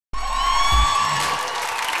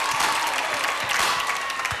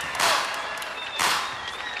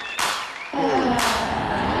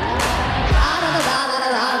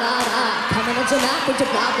with your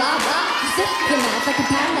blah blah blah. Zip your mouth like a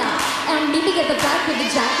panda, and meet me at the back with the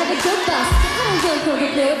jack of a good bus. I don't think you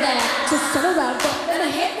can feel that. Just turn around, but never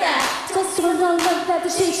hit that. Just turn around, love that the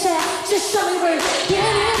shit chat. Just show me where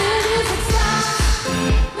music stops.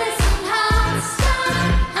 Listen how it starts.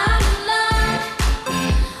 I'm in love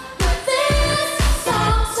with this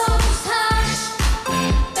song, so just hush.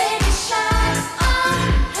 Baby, shut up,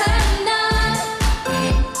 her none.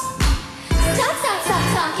 Stop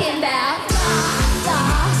talking about blah,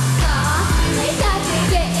 blah, blah. We got to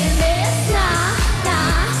get in this. Nah,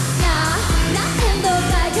 not in the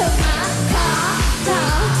back of my car.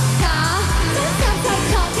 Stop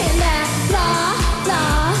talking that blah,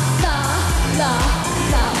 blah, blah, blah,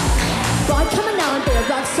 blah. Boy, coming on, be a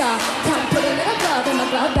rock star. Come put a little glove in my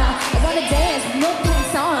glove now. I wanna dance with no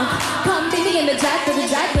pants on. Come meet me in the jack with the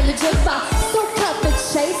jukebox. So cut the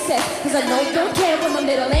chases, cause I know you don't care what my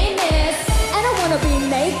middle name is. And I wanna be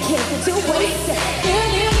naked, but you wasted.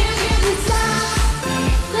 You stop.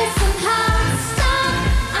 Listen how it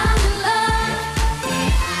starts. I'm in love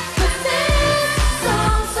with this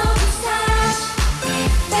song, so just hush.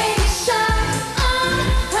 Baby, shut up,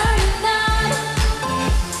 hurry not.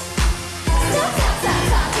 Stop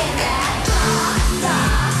talking that blah,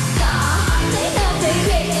 blah, blah. They know they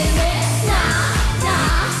get in this. Nah.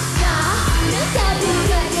 Look how you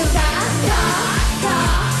got your back.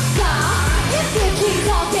 If you keep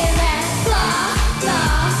talking that blah,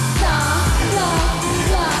 blah, blah, blah,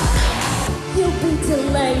 blah. You'll be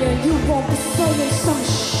delaying, you won't be saying some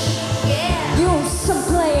yeah. You some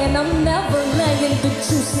playing, I'm never laying the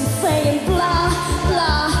juice and saying blah,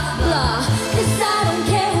 blah, blah. 'Cause I don't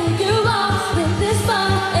care who you are in this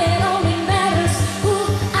bar, it only matters who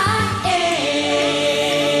I am.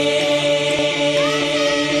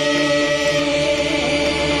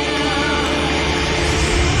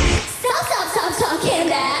 Stop talking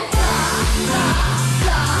that blah, blah,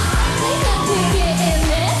 blah. They got to get in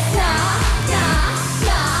this. Nah.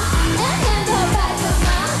 And in the back of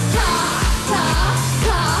my car.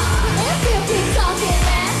 If you keep talking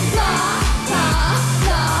that blah, blah,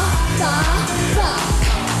 blah, blah,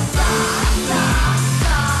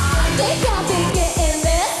 blah. They got to get in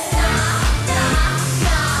this. Nah.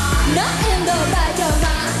 Not in the back of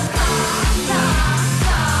my car.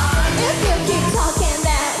 If you keep talking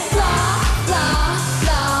that blah, blah,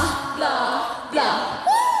 blah, blah.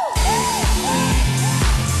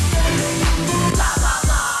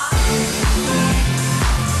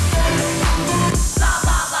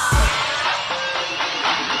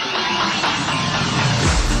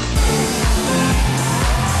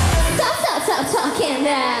 Stop talking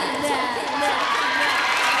that.